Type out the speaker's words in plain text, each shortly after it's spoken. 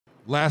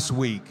Last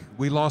week,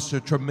 we lost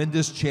a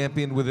tremendous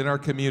champion within our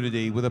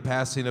community with the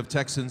passing of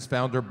Texans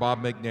founder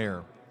Bob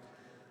McNair.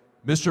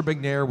 Mr.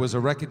 McNair was a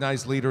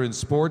recognized leader in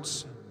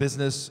sports,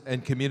 business,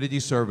 and community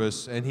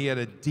service, and he had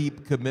a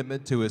deep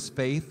commitment to his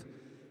faith,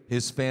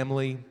 his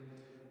family,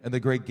 and the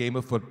great game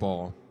of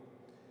football.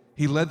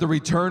 He led the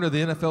return of the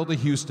NFL to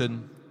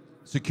Houston,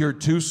 secured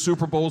 2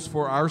 Super Bowls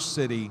for our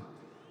city,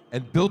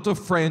 and built a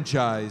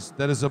franchise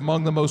that is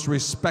among the most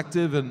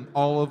respected in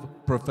all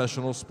of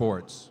professional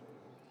sports.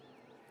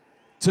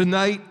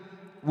 Tonight,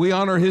 we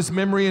honor his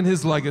memory and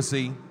his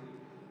legacy.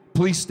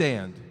 Please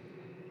stand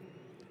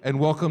and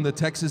welcome the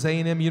Texas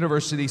A&M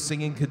University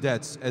Singing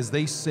Cadets as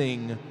they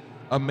sing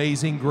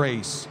Amazing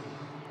Grace,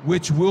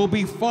 which will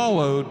be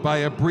followed by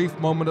a brief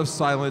moment of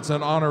silence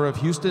in honor of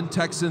Houston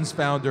Texans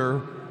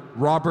founder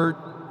Robert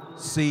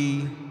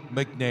C.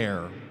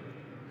 McNair.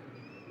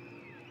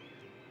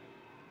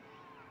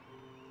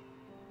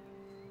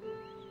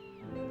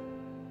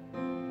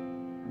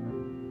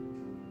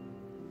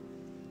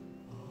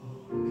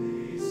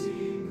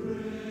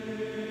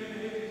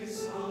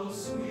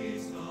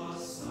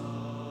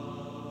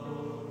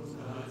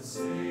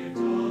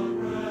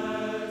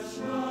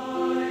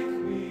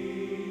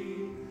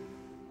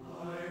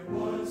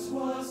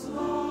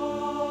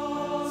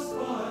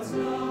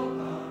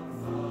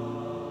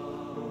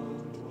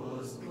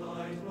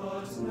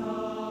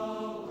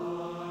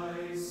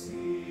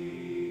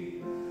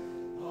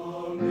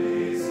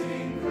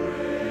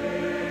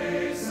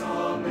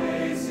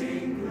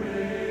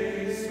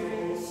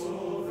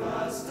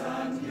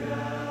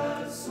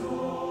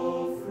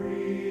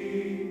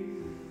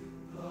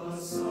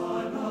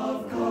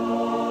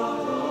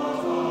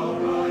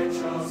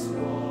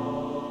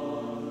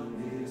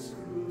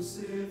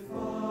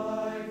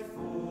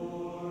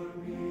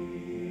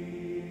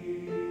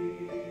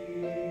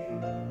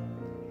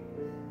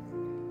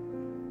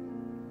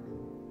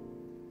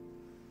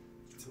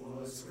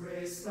 Twas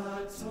grace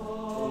that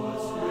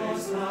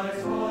taught my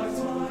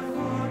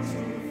heart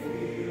to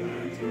feel,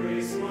 and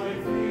grace my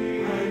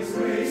fears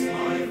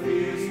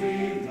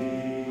relieved.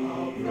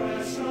 How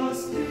precious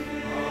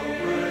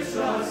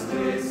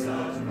is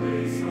that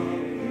grace of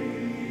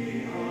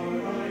me, how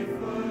I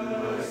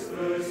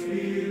first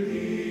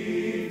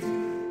believed.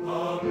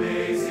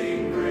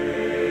 Amazing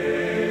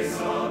grace,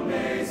 so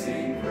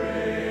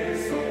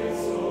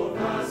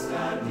vast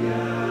and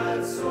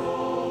yet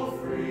so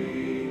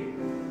free.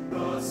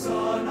 The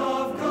Son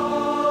of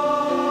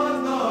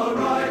God, the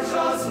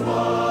righteous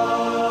one.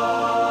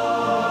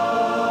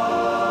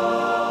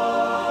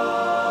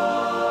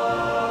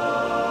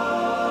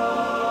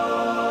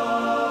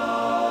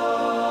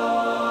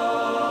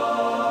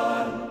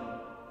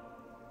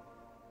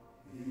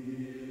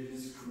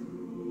 Is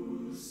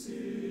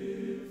crucified.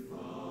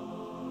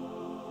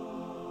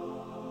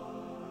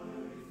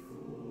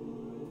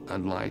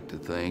 I'd like to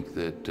think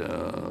that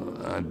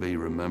I'd be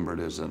remembered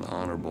as an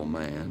honorable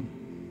man,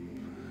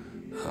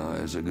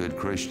 as a good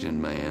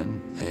Christian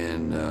man,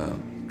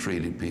 and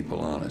treated people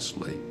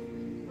honestly.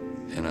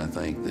 And I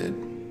think that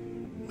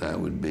that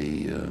would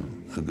be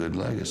a good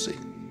legacy.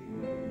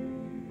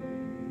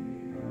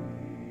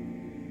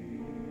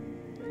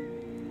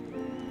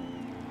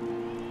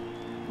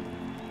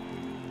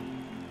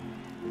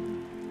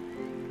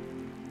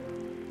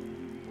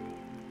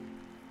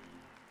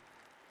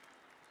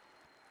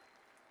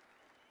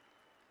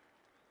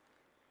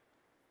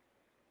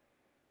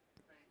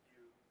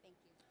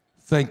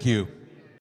 Thank you.